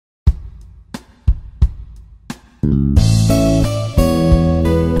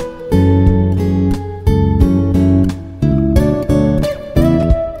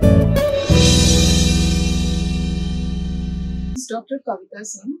Dr. Kavita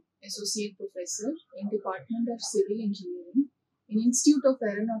Singh, Associate Professor in Department of Civil Engineering in Institute of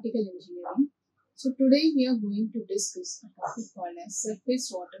Aeronautical Engineering. So today we are going to discuss a topic called as surface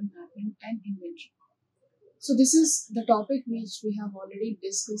water mapping and inventory. So this is the topic which we have already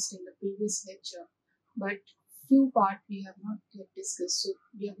discussed in the previous lecture, but few part we have not yet discussed. So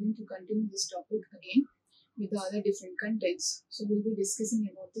we are going to continue this topic again with the other different contents. So we'll be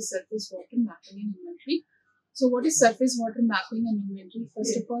discussing about the surface water mapping and inventory. So what is surface water mapping and inventory?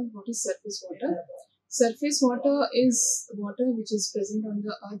 First of all, what is surface water? Surface water is water which is present on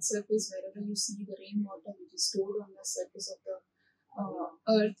the earth's surface. Wherever you see the rainwater which is stored on the surface of the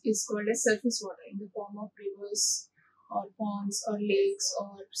earth is called as surface water in the form of rivers or ponds or lakes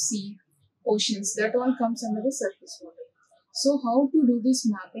or sea, oceans. That all comes under the surface water. So how to do this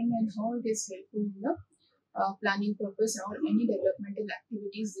mapping and how it is helpful in the planning purpose or any developmental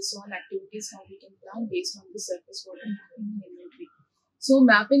activities, this all activities how we can plan based on the surface water mapping and inventory. So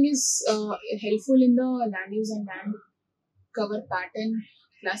mapping is helpful in the land use and land cover pattern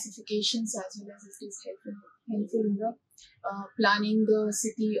classifications, as well as it is helpful in the planning the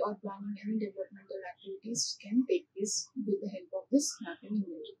city or planning any developmental activities can take place with the help of this mapping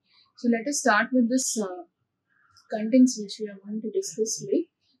inventory. So let us start with this contents which we are going to discuss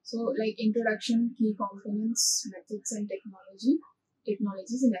today. So like introduction, key components, methods and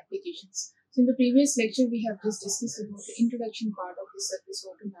technologies and applications. So in the previous lecture we have just discussed about the introduction part of the surface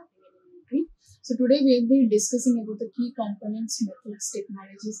water mapping and inventory. So today we will be discussing about the key components, methods,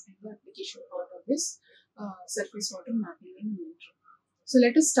 technologies and the application part of this surface water mapping and inventory. So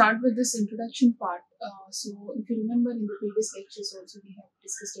let us start with this introduction part. So if you remember in the previous lectures also we have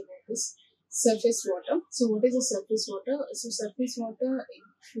discussed about this surface water. So what is a surface water? So surface water,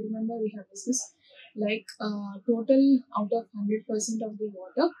 if you remember, we have discussed like total out of 100% of the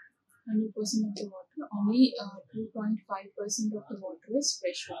water, 100% of the water, only 2.5% of the water is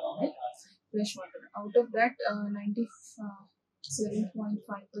fresh water, right? Fresh water. Out of that, 97.5%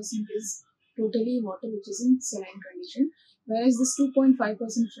 is totally water which is in saline condition. Whereas this 2.5%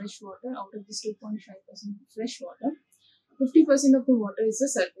 fresh water, out of this 2.5% fresh water, 50% of the water is the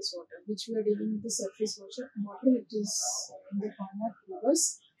surface water, which we are dealing with the surface water, which is in the form of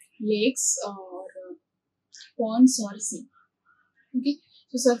rivers, lakes, or ponds or sea. Okay,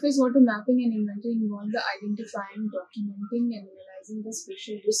 so surface water mapping and inventory involve the identifying, documenting, and analyzing the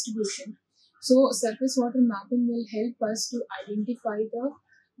spatial distribution. So surface water mapping will help us to identify the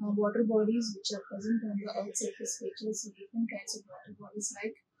water bodies which are present on the Earth's surface features. So different kinds of water bodies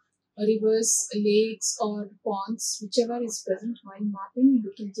like rivers, lakes, or ponds, whichever is present while mapping,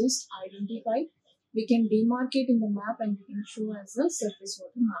 we can just identify, we can demarcate in the map, and we can show as a surface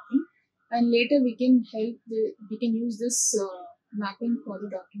water mapping. And later we can use this mapping for the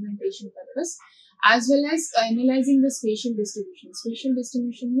documentation purpose, as well as analyzing the spatial distribution. Spatial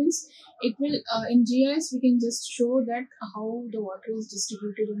distribution means it will in GIS we can just show that how the water is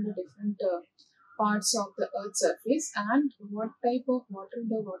distributed in the different parts of the earth's surface, and what type of water,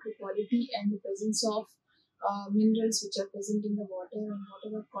 the water quality and the presence of minerals which are present in the water, and what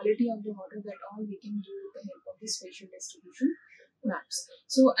are the quality of the water, that all we can do with the help of the spatial distribution maps.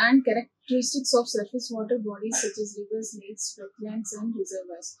 So, and characteristics of surface water bodies such as rivers, lakes, wetlands and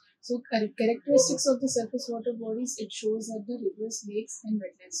reservoirs. So characteristics of the surface water bodies, it shows that the rivers, lakes and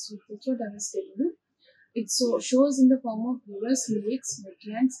wetlands. So that's what I was telling you. It shows in the form of rivers, lakes,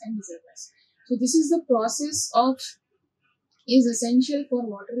 wetlands and reservoirs. So this is the process is essential for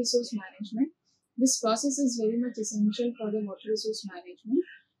water resource management. This process is very much essential for the water resource management,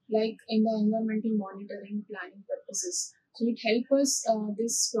 like in the environmental monitoring planning purposes. So it helps us,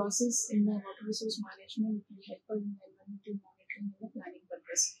 this process in the water resource management, it will help us in the environmental monitoring and the planning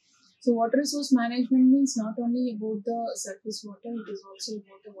purpose. So water resource management means not only about the surface water, it is also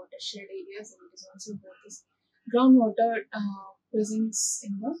about the watershed areas, and it is also about this groundwater presence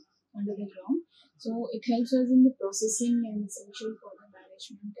in the under the ground. So it helps us in the processing and essential for the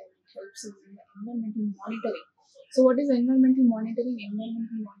management, and it helps us in the environmental monitoring. So what is environmental monitoring?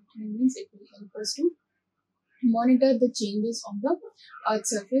 Environmental monitoring means it will help us to monitor the changes on the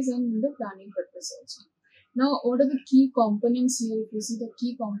earth surface and in the planning purpose also. Now, what are the key components here? If you see the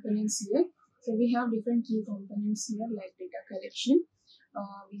key components here, so we have different key components here like data collection.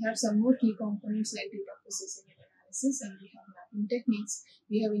 We have some more key components like data processing and analysis, and we have mapping techniques.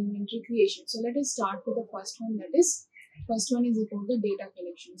 We have inventory creation. So let us start with the first one. First one is about the data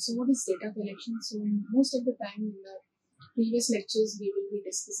collection. So what is data collection? So most of the time in the previous lectures we will be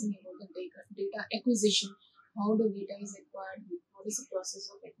discussing about the data acquisition. How the data is acquired, what is the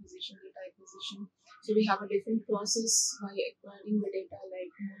process of acquisition, data acquisition. So we have a different process by acquiring the data, like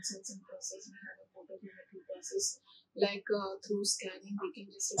mode sensing process, we have a photogrammetry process, through scanning, we can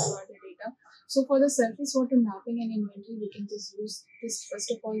just require the data. So for the surface water mapping and inventory, we can just use this.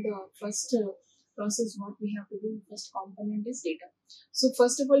 First of all, the first process what we have to do, first component is data. So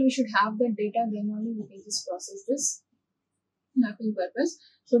first of all, we should have the data, then only we can just process this mapping purpose.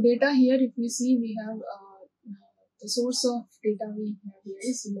 So data here, if you see, we have the source of data we have here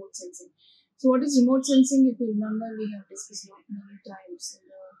is remote sensing. So what is remote sensing? If you remember, we have discussed many times in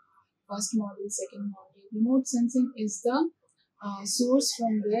the first module, second module. Remote sensing is the source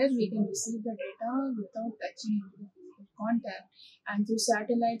from where we can receive the data without touching into the physical contact, and through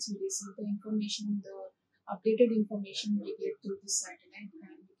satellites we receive the information, the updated information we get through the satellite,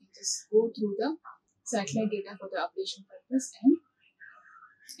 and we can just go through the satellite data for the updation purpose, and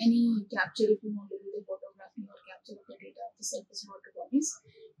any capture if you want to do the photography or capture of the data of the surface water bodies,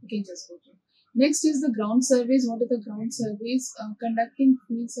 you can just go through. Next is the ground surveys. What are the ground surveys? Conducting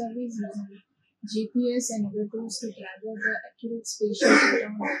field surveys using GPS and other tools to gather the accurate spatial data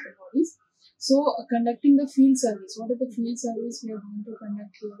on water bodies. So, conducting the field surveys. What are the field surveys we are going to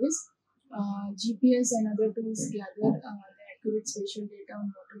conduct here is GPS and other tools gather the accurate spatial data on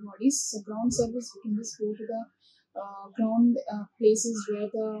water bodies. So, ground surveys, we can just go to the ground places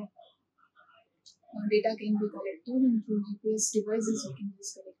where the data can be collected, and through GPS devices we can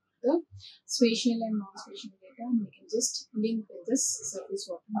just collect the spatial and non-spatial data, and we can just link with this surface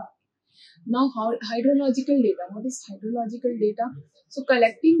water mapping. Now, hydrological data. What is hydrological data? So,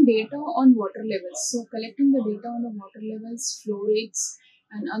 collecting data on water levels. So, collecting the data on the water levels, flow rates,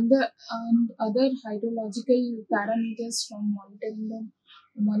 and other hydrological parameters from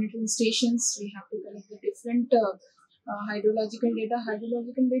monitoring stations. We have to collect the different hydrological data.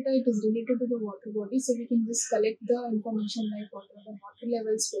 Hydrological data, it is related to the water body, so we can just collect the information like what are the water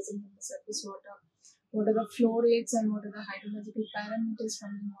levels present in the surface water, what are the flow rates, and what are the hydrological parameters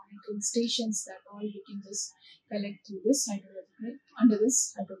from the monitoring stations. That all we can just collect through this under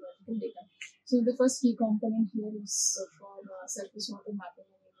this hydrological data. So the first key component here is for surface water mapping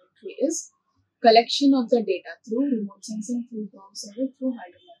and inventory is collection of the data through remote sensing, through ground survey, through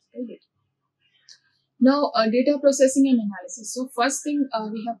hydrological data. Now, data processing and analysis. So first thing,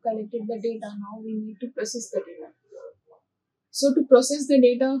 we have collected the data. Now we need to process the data. So to process the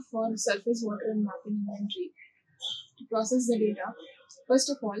data for surface water and mapping inventory, to process the data, first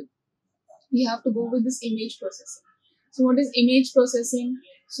of all, we have to go with this image processing. So what is image processing?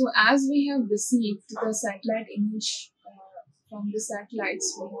 So as we have received the satellite image from the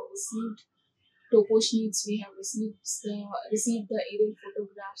satellites, we have received topo sheets, we have received the aerial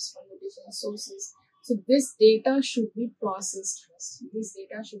photographs from the different sources. So this data should be processed first. This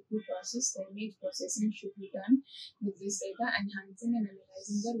data should be processed. The image processing should be done with this data, enhancing and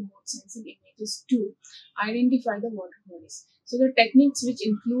analyzing the remote sensing images to identify the water bodies. So the techniques which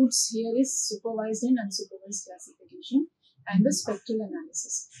includes here is supervised and unsupervised classification and the spectral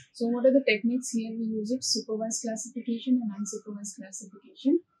analysis. So what are the techniques here? We use it supervised classification and unsupervised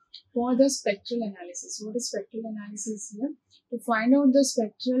classification for the spectral analysis. What is spectral analysis here? To find out the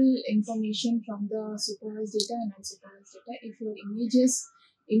spectral information from the supervised data and unsupervised data. If your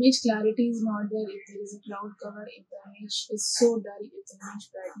image clarity is not there, if there is a cloud cover, if the image is so dull, if the image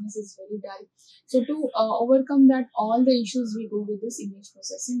brightness is very dull. So to overcome that, all the issues, we go with this image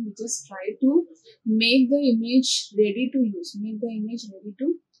processing. We just try to make the image ready to use, make the image ready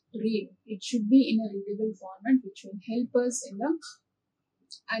to read. It should be in a readable format, which will help us in the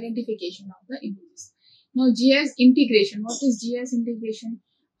identification of the images. Now, GIS integration. What is GIS integration?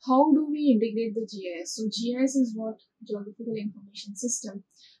 How do we integrate the GIS? So, GIS is what? Geographical Information System.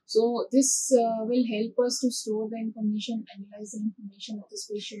 So, this will help us to store the information, analyze the information of the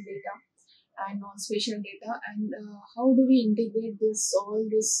spatial data and non-spatial data, and how do we integrate all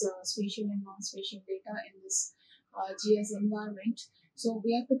this spatial and non-spatial data in this GIS environment. So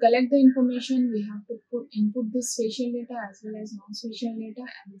we have to collect the information, we have to input this spatial data as well as non-spatial data,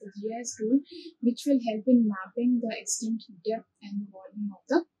 and the GIS tool which will help in mapping the extent, depth and the volume of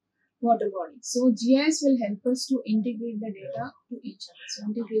the water body. So GIS will help us to integrate the data to each other. So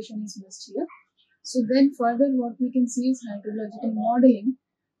integration is must here. So then further what we can see is hydrological modeling.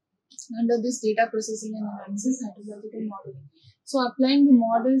 Under this data processing and analysis, hydrological modeling. So applying the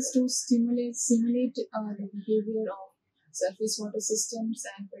models to simulate the behavior of surface water systems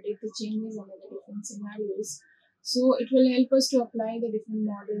and predict the changes under the different scenarios. So it will help us to apply the different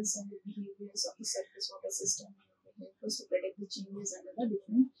models and the behaviors of the surface water system. It will help us to predict the changes under the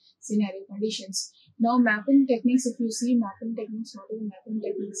different scenario conditions. Now mapping techniques, if you see mapping techniques, what are the mapping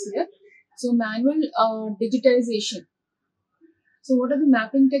techniques here? So manual digitization. So what are the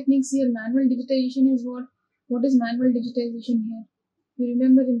mapping techniques here? Manual digitization is what? What is manual digitization here? You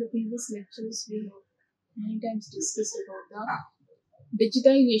remember in the previous lectures we many times discussed about the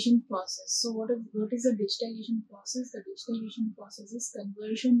digitization process. So what is the digitization process? The digitization process is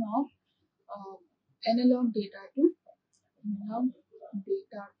conversion of uh, analog data to analog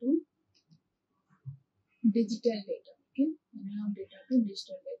data to digital data. Okay, analog data to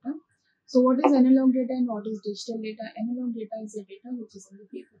digital data. So what is analog data and what is digital data? Analog data is the data which is in the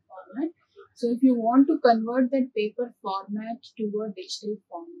paper format. So if you want to convert that paper format to a digital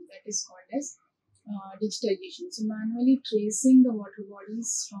form, that is called as digitalization. So manually tracing the water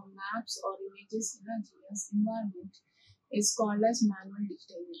bodies from maps or images in a GIS environment is called as manual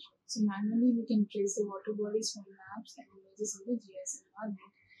digitalization. So manually we can trace the water bodies from maps and images in the GIS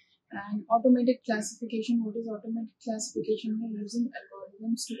environment. And automated classification, what is automated classification? We are using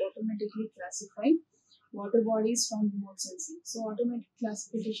algorithms to automatically classify water bodies from remote sensing. So automated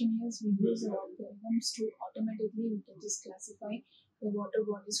classification is we use algorithms to automatically we can just classify the water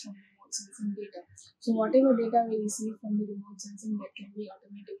bodies from remote sensing data. So whatever data we receive from the remote sensing, that can be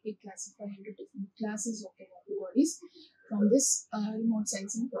automatically classified into different classes of the water bodies from this remote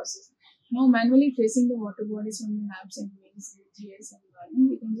sensing process. Now, manually tracing the water bodies from the maps and images in the GIS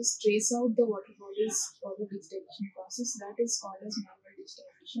environment, we can just trace out the water bodies for the digitalization process. That is called as manual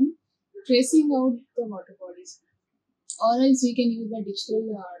digitalization. Tracing out the water bodies. Or else we can use the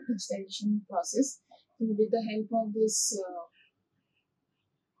digitalization process. So with the help of this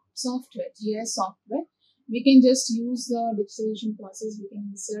software, GIS software, we can just use the digitalization process. We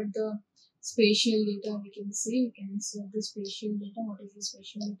can insert the spatial data. We can say we can insert the spatial data. What is the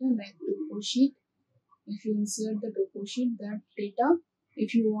spatial data? Like topo sheet. If you insert the topo sheet, that data,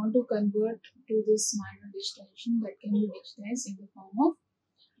 if you want to convert to this manual digitalization, that can be digitized in the form of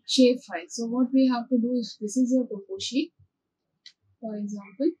shapefile. So what we have to do is, this is your topo sheet. For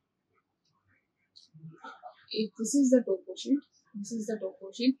example, if this is the topo sheet, this is the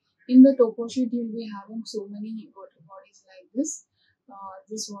topo sheet. In the topo sheet, you'll be having so many water bodies like this.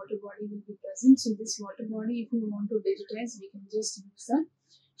 This water body will be present. So this water body, if you want to digitize, we can just use the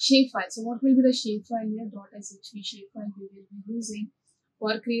shapefile. So what will be the shapefile here? .shp shapefile we will be using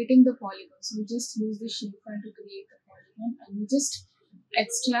for creating the polygon. So we just use the shapefile to create the polygon, and we just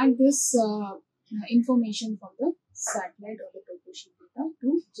extract this information from the satellite or the topo sheet data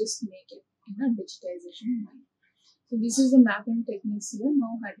to just make it in a digitization manner. So this is the mapping techniques here.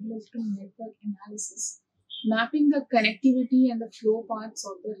 Now hydrological network analysis, mapping the connectivity and the flow paths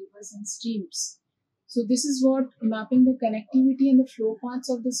of the rivers and streams. So this is what mapping the connectivity and the flow paths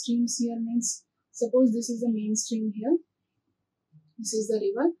of the streams here means. Suppose this is the main stream here. This is the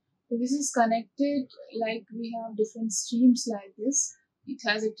river. So this is connected, like we have different streams like this. It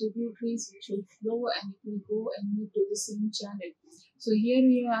has a tributaries which will flow and it will go and meet to the same channel. So here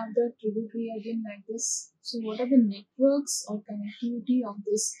we have the tributary again like this. So what are the networks or connectivity of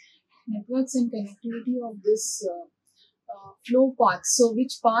this networks and connectivity of this flow path? So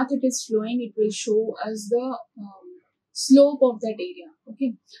which path it is flowing, it will show as the slope of that area.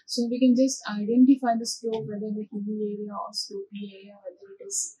 Okay, so we can just identify the slope, whether the hilly area or slopey area, whether it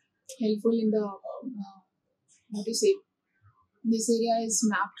is helpful in the what do you say, this area is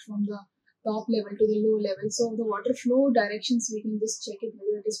mapped from the top level to the low level. So the water flow directions, we can just check it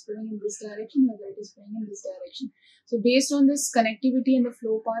whether it is flowing in this direction, whether it is flowing in this direction. So based on this connectivity and the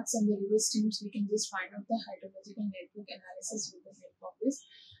flow paths and the river streams, we can just find out the hydrological network analysis with the help of this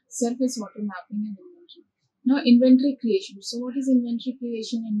surface water mapping and inventory. Now inventory creation. So what is inventory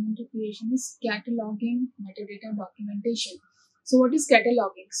creation? Inventory creation is cataloging, metadata, documentation. So what is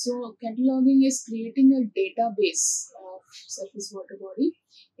cataloging? So cataloging is creating a database of surface water body,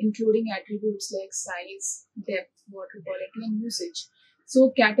 including attributes like size, depth, water quality, and usage.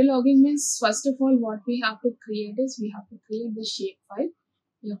 So cataloging means, first of all, what we have to create is we have to create the shapefile.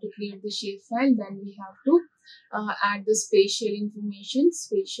 We have to create the shapefile. Then we have to add the spatial information,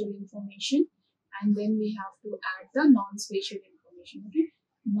 and then we have to add the non-spatial information. Okay,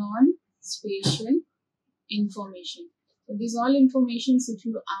 non-spatial information. So these all informations, if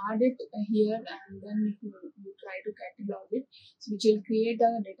you add it here and then if you try to catalog it, so which will create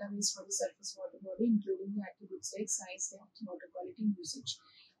a database for the surface water body, including the attributes like size, depth, water quality, and usage.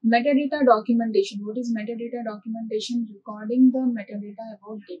 Metadata documentation. What is metadata documentation? Recording the metadata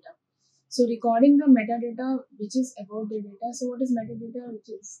about data. So recording the metadata which is about the data. So what is metadata?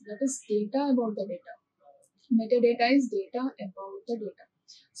 That is data about the data. Metadata is data about the data.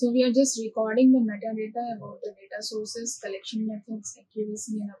 So we are just recording the metadata about the data sources, collection methods,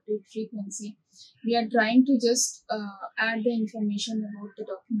 accuracy, and update frequency. We are trying to just add the information about the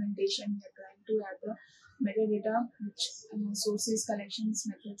documentation. We are trying to add the metadata, which sources, collections,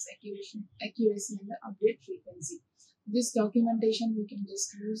 methods, accuracy, and the update frequency. This documentation we can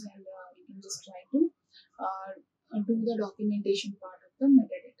just use, and we can just try to do the documentation part of the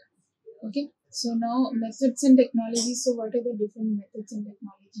metadata. Okay, so now methods and technologies. So what are the different methods and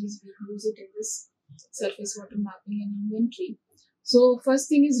technologies we use it in this surface water mapping and inventory? So first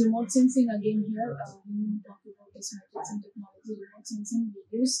thing is remote sensing. Again here, when we talk about this methods and technology, remote sensing, we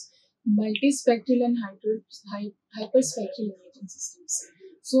use multispectral and hyperspectral imaging systems.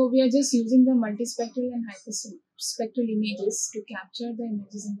 So we are just using the multispectral and hyperspectral images to capture the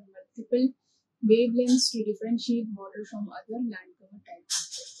images in the multiple wavelengths to differentiate water from other land cover types.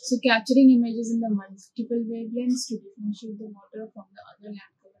 So capturing images in the multiple wavelengths to differentiate the water from the other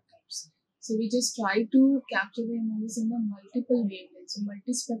land cover types. So we just try to capture the images in the multiple wavelengths. So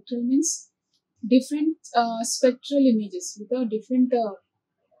multispectral means different spectral images with a different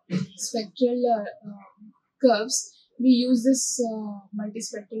spectral curves. We use this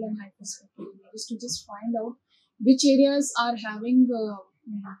multispectral and hyperspectral images to just find out which areas are having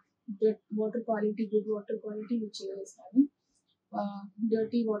good water quality, which area is having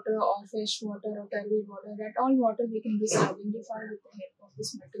dirty water or fresh water or turbid water. That all water we can just identify with the help of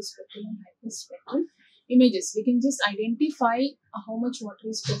this multispectral and hyperspectral images. We can just identify how much water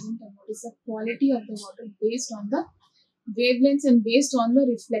is present and what is the quality of the water based on the wavelengths and based on the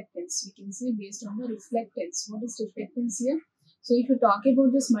reflectance. We can say based on the reflectance. What is reflectance here? So if you talk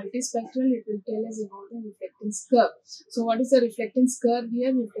about this multispectral, it will tell us about the reflectance curve. So what is the reflectance curve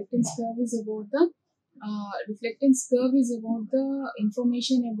here? Reflectance curve is about the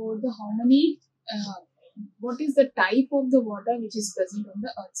information about the how many what is the type of the water which is present on the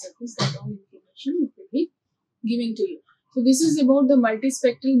earth surface. That all information it will be giving to you. So this is about the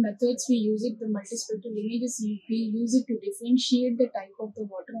multispectral methods. We use it, the multispectral images, we use it to differentiate the type of the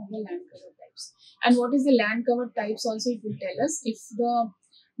water on the land cover types. And what is the land cover types also it will tell us. If the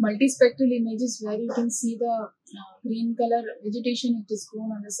multispectral images where you can see the green color vegetation it is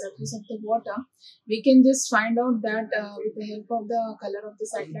grown on the surface of the water, we can just find out that with the help of the color of the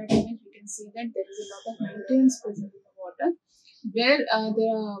satellite image, we can see that there is a lot of nutrients present in the water where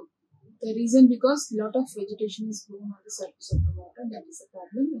the reason because lot of vegetation is grown on the surface of the water. That is a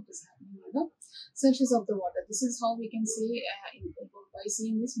problem that is happening on the surface of the water. This is how we can say by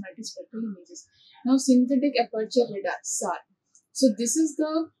seeing this multispectral images. Now synthetic aperture radar SAR. So this is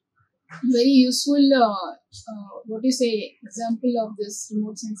the very useful example of this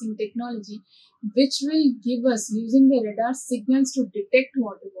remote sensing technology, which will give us using the radar signals to detect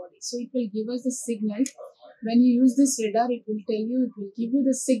water bodies. So it will give us the signal. When you use this radar, it will tell you, it will give you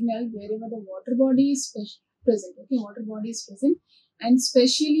the signal wherever the water body is present. Okay, water body is present, and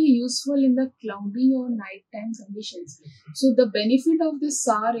especially useful in the cloudy or nighttime conditions. So the benefit of this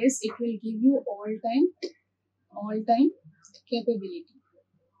SAR is it will give you all time capability.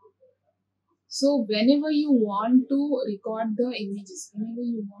 So whenever you want to record the images, whenever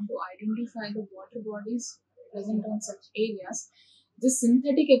you want to identify the water bodies present on such areas, the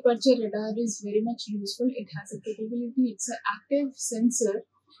synthetic aperture radar is very much useful. It has a capability, it's an active sensor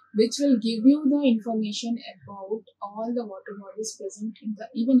which will give you the information about all the water bodies present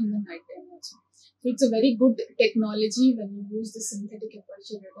even in the night time also. So it's a very good technology when you use the synthetic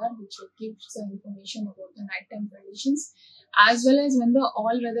aperture radar, which will give some information about the nighttime conditions, as well as when the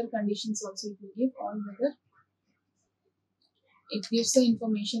all weather conditions also it will give all weather. It gives the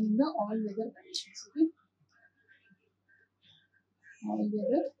information in the all weather conditions. Okay, all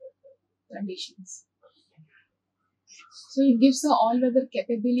weather conditions. So it gives the all-weather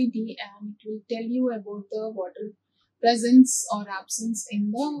capability and it will tell you about the water presence or absence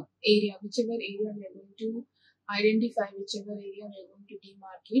in the area, whichever area we are going to identify, whichever area we are going to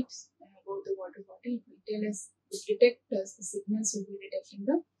demarcate about the water body. It will tell us, it detect us, the signals will be detecting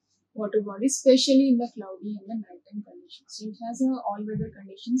the water body, especially in the cloudy and the nighttime conditions. So it has a all-weather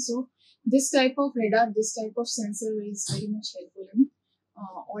condition. So this type of radar, this type of sensor is very much helpful in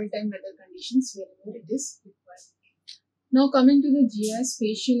all-time weather conditions wherever it is required. Now coming to the GIS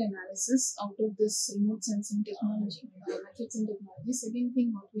spatial analysis out of this remote sensing technology, methods and technology, second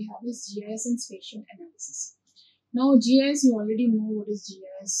thing what we have is GIS and spatial analysis. Now GIS, you already know what is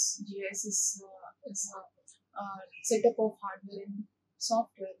GIS. GIS is a setup of hardware and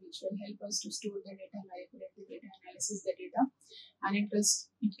software which will help us to store the data, manipulate the data, analysis the data, and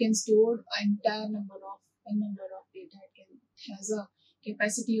it can store an entire number of data. It has a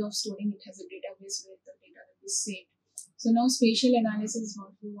capacity of storing. It has a database where the data will be saved. So now spatial analysis is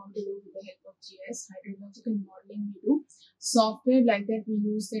what we want to do with the help of GIS. Hydrological modeling we do. Software like that we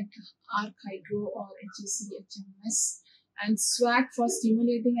use that ArcHydro or HSC, HMS, and SWAT for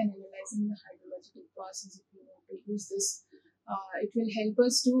stimulating and analyzing the hydrological process. If you want to use this, it will help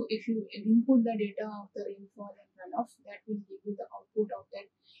us to, if you input the data of the rainfall and runoff, that will give you the output of that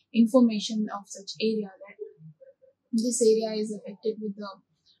information of such area, that this area is affected with the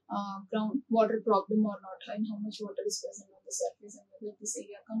groundwater problem or not, and how much water is present on the surface, and whether this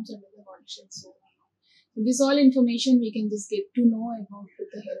area comes under the watershed zone or not. So this all information we can just get to know about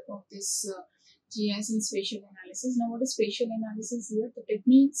with the help of this GIS and spatial analysis. Now, what is spatial analysis here? The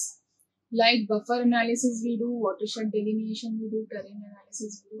techniques like buffer analysis we do, watershed delineation we do, terrain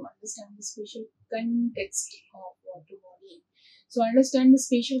analysis we do, understand the spatial context of water body. So understand the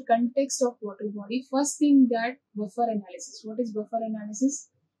spatial context of water body. First thing, that buffer analysis. What is buffer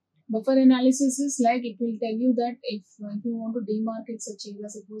analysis? Buffer analysis is like, it will tell you that if you want to demarcate such area,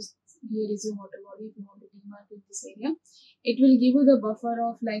 suppose here is a water body, if you want to demarcate this area, it will give you the buffer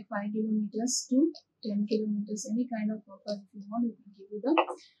of like 5 kilometers to 10 kilometers, any kind of buffer if you want, it will give you the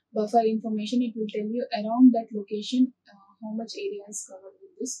buffer information. It will tell you around that location how much area is covered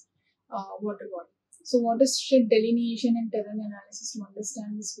with this water body. So watershed delineation and terrain analysis to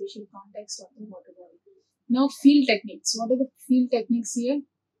understand the spatial context of the water body. Now, field techniques. What are the field techniques here?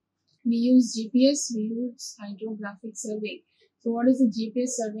 We use GPS, we use hydrographic survey. So what is the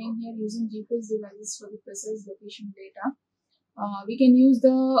GPS surveying here? Using GPS devices for the precise location data. We can use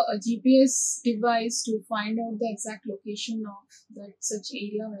the GPS device to find out the exact location of that such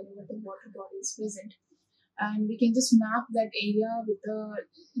area wherever the water body is present. And we can just map that area with the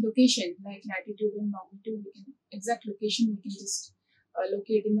location like latitude and longitude. We can exact location we can just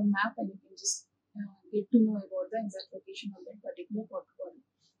locate in the map, and you can just get to know about the exact location of that particular water body.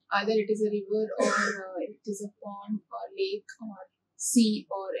 Either it is a river or it is a pond or lake or sea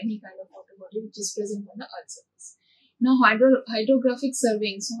or any kind of water body which is present on the earth's surface. Now, hydrographic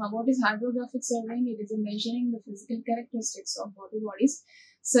surveying. So what is hydrographic surveying? It is a measuring the physical characteristics of water bodies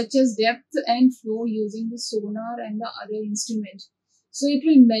such as depth and flow using the sonar and the other instrument. So it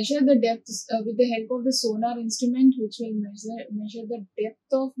will measure the depth with the help of the sonar instrument, which will measure the depth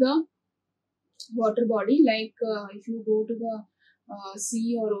of the water body. Like if you go to the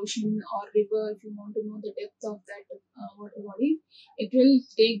sea or ocean or river, if you want to know the depth of that water body, it will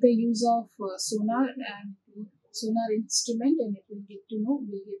take the use of sonar and sonar instrument, and it will get to know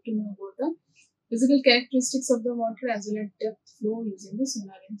about the physical characteristics of the water as well as depth, flow using the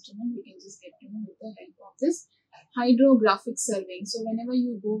sonar instrument. We can just get to know with the help of this hydrographic surveying. So whenever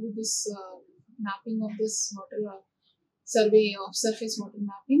you go with this mapping of this water survey of surface water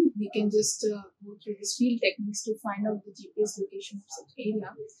mapping, we can just go through these field techniques to find out the GPS location of such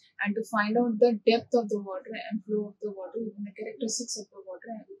area, and to find out the depth of the water and flow of the water, even the characteristics of the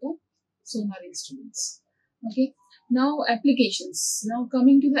water and the sonar instruments. Okay. Now, applications. Now,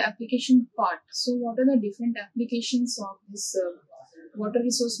 coming to the application part. So, what are the different applications of this water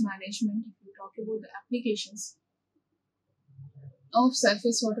resource management? If we talk about the applications of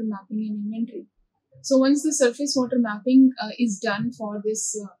surface water mapping and inventory. So, once the surface water mapping is done for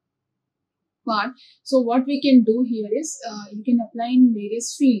this part, so what we can do here is you can apply in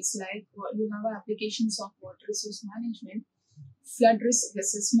various fields, like you have applications of water resource management, flood risk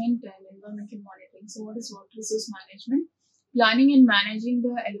assessment, and environmental monitoring. So what is water resource management? Planning and managing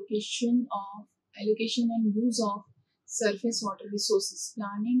the allocation and use of surface water resources.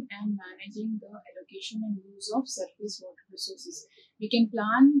 Planning and managing the allocation and use of surface water resources. We can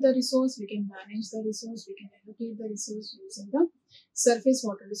plan the resource, we can manage the resource, we can allocate the resource using the surface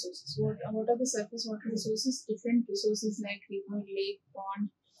water resources. What are the surface water resources? Different resources like river, lake, pond,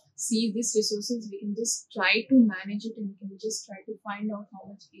 sea. These resources we can just try to manage it, and we can just try to find out how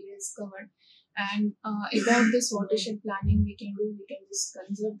much area is covered. And about this watershed planning we can just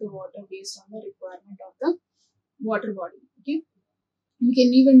conserve the water based on the requirement of the water body. Okay. We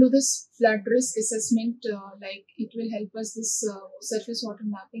can even do this flood risk assessment, like it will help us, this surface water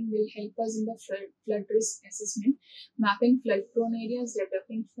mapping will help us in the flood risk assessment, mapping flood prone areas,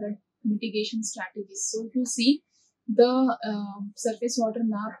 developing flood mitigation strategies. So if you see the surface water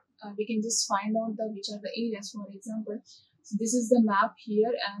map, we can just find out which are the areas. For example, so this is the map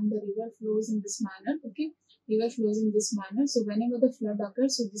here, and the river flows in this manner. Okay, river flows in this manner. So whenever the flood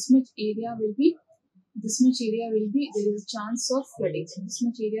occurs, so this much area will be, there is a chance of flooding. So this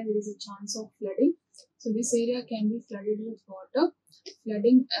much area there is a chance of flooding. So this area can be flooded with water.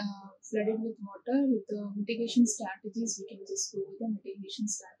 Flooded with water. With the mitigation strategies, we can just go with the mitigation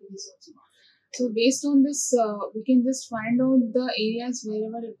strategies also. So based on this, we can just find out the areas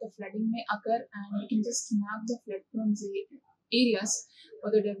wherever the flooding may occur, and we can just map the flood prone areas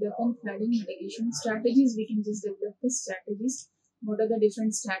for the developing flooding mitigation strategies. We can just develop the strategies. What are the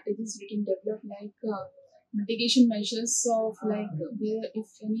different strategies we can develop, like mitigation measures of like where if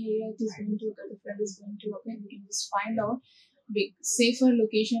any area is going to occur, the flood is going to occur, we can just find out big safer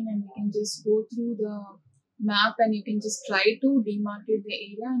location, and we can just go through the map and you can just try to demarcate the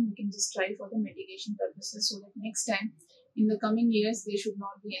area, and you can just try for the mitigation purposes, so that next time in the coming years there should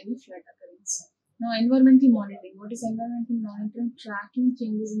not be any flood occurrence. Now, environmental monitoring. What is environmental monitoring? Tracking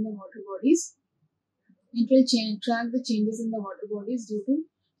changes in the water bodies. It will track the changes in the water bodies due to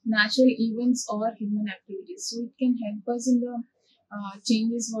natural events or human activities. So it can help us in the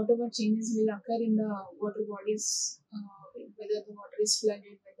changes, whatever changes will occur in the water bodies, whether the water is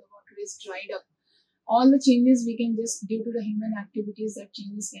flooded, whether water is dried up. All the changes we can just, due to the human activities, that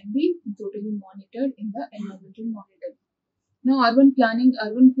changes can be totally monitored in the environmental monitor. Now, urban planning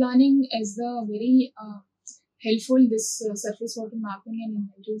is the very helpful. This surface water mapping and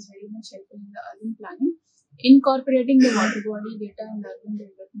inventory is very much helpful in the urban planning, incorporating the water body data in the urban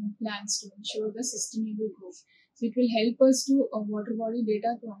development plans to ensure the sustainable growth. So it will help us to water body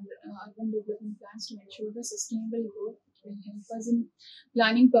data to urban development plans to ensure the sustainable growth. It will help us in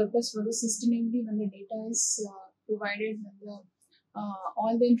planning purpose for the sustainability when the data is provided, when the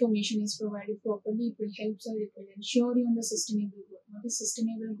all the information is provided properly. It will help us, it will ensure you on the sustainable growth. What is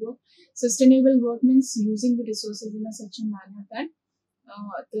sustainable growth? Sustainable growth means using the resources in such a manner that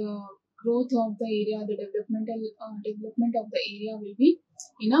the growth of the area, the development of the area will be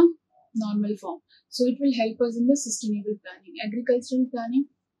in a normal form. So it will help us in the sustainable planning. Agricultural planning,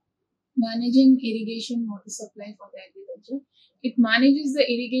 managing irrigation water supply for the agriculture. It manages the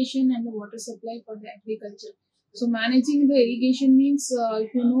irrigation and the water supply for the agriculture. So managing the irrigation means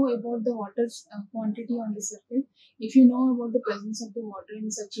if you know about the water quantity on the surface, if you know about the presence of the water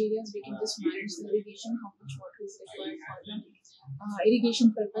in such areas, we can just manage the irrigation, how much water is required for the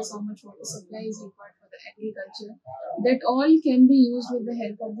irrigation purpose, how much water supply is required for the agriculture. That all can be used with the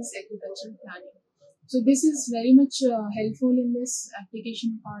help of this agricultural planning. So this is very much helpful in this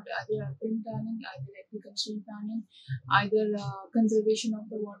application part, either urban planning, either agricultural planning, either conservation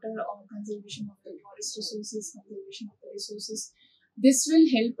of the water or conservation of the forest resources, conservation of the resources. This will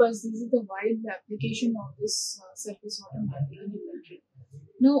help us. This is the wide application of this surface water mapping and inventory.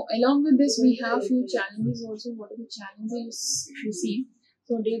 Now, along with this, we have few challenges also. What are the challenges if you see?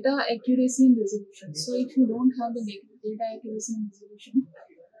 So data accuracy and resolution. So if you don't have the data accuracy and resolution,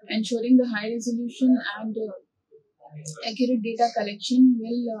 ensuring the high resolution and accurate data collection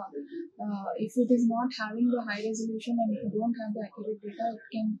will, if it is not having the high resolution and if you don't have the accurate data, it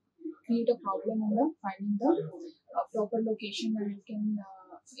can create a problem in the finding the proper location, and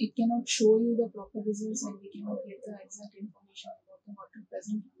it cannot show you the proper results, and we cannot get the exact information about the water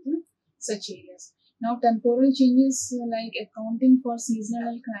present in such areas. Now, temporal changes like accounting for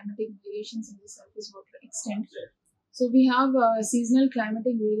seasonal and climatic variations in the surface water extent. So we have seasonal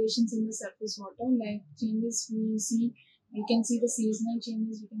climatic variations in the surface water, like changes we see. We can see the seasonal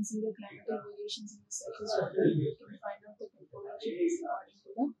changes, we can see the climatic variations in the surface water. We can find out the temporal changes according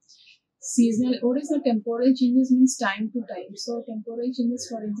to the seasonal. What is the temporal changes means? Time to time. So temporal changes,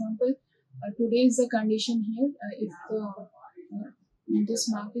 for example, today is the condition here. If this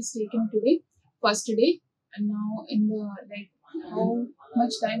map is taken today, first day, and now in the like how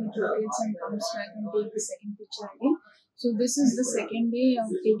much time it rotates and comes back and take the second picture again. So this is the second day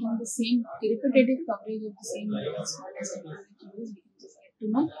of taking the same repetitive coverage of the same events. What is temporal changes? We can just get to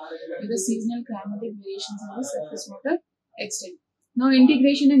know with the seasonal climatic variations in the surface water extent. Now,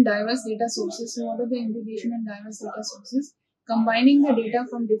 integration and diverse data sources. So what are the integration and diverse data sources? Combining the data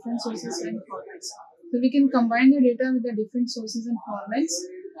from different sources and formats. So we can combine the data with the different sources and formats,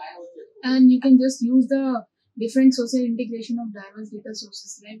 and you can just use the different sources integration of diverse data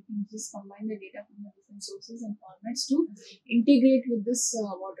sources. Right? You can just combine the data from the different sources and formats to integrate with this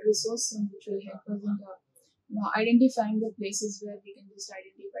water resource, and which will help us in the identifying the places where we can just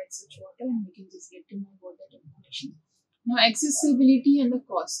identify such water, and we can just get to know about that information. Now, accessibility and the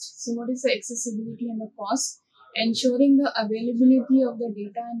cost. So what is the accessibility and the cost? Ensuring the availability of the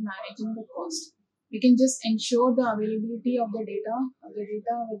data and managing the cost. We can just ensure the availability of the data whether it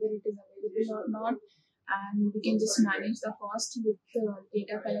is available or not, and we can just manage the cost with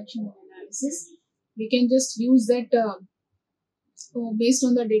data collection and analysis. We can just use that based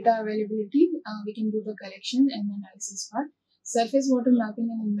on the data availability, we can do the collection and analysis part. Surface water mapping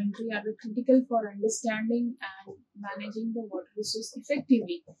and inventory are critical for understanding and managing the water resource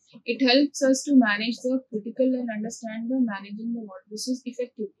effectively. It helps us to manage the critical and understand the managing the water resource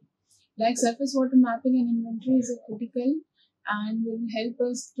effectively. Like surface water mapping and inventory is a critical and will help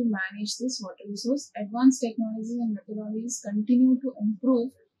us to manage this water resource. Advanced technologies and methodologies continue to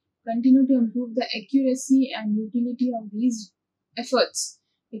improve the accuracy and utility of these efforts.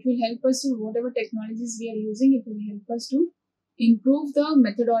 It will help us to, whatever technologies we are using, it will help us to improve the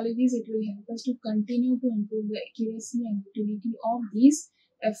methodologies. It will help us to continue to improve the accuracy and utility of these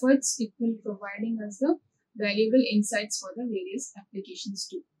efforts. It will providing us the valuable insights for the various applications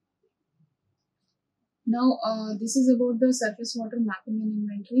too. Now, this is about the surface water mapping and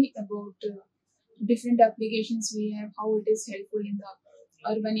inventory, about different applications we have, how it is helpful in the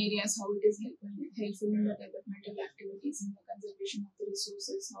urban areas, how it is helpful in the developmental activities, in the conservation of the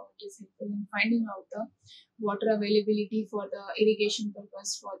resources, how it is helpful in finding out the water availability for the irrigation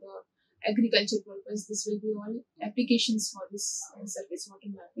purpose, for the agriculture purpose. This will be all applications for this surface water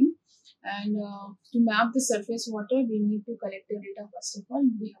mapping. And to map the surface water, we need to collect the data first of all.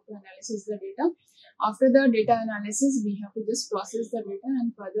 We have to analyze the data. After the data analysis, we have to just process the data,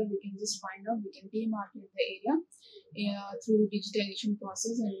 and further we can just find out, we can demarcate the area through digitalization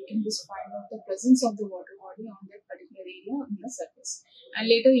process, and we can just find out the presence of the water body on that particular area on the surface. And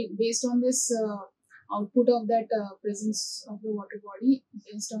later, based on this output of that presence of the water body,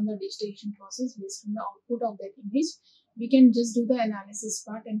 based on the digitalization process, based on the output of that image, we can just do the analysis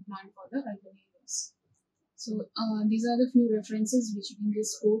part and plan for the urban areas. So these are the few references which you can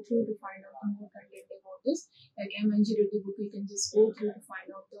just go through to find out more content about this. Like MNG Reddy book, you can just go through to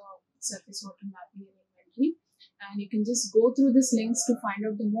find out the surface water mapping and inventory. And you can just go through these links to find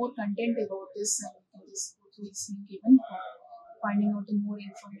out the more content about this, and you can just go through this link even for finding out the more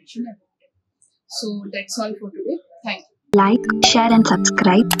information about it. So that's all for today. Thank you. Like, share and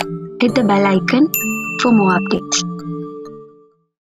subscribe. Hit the bell icon for more updates.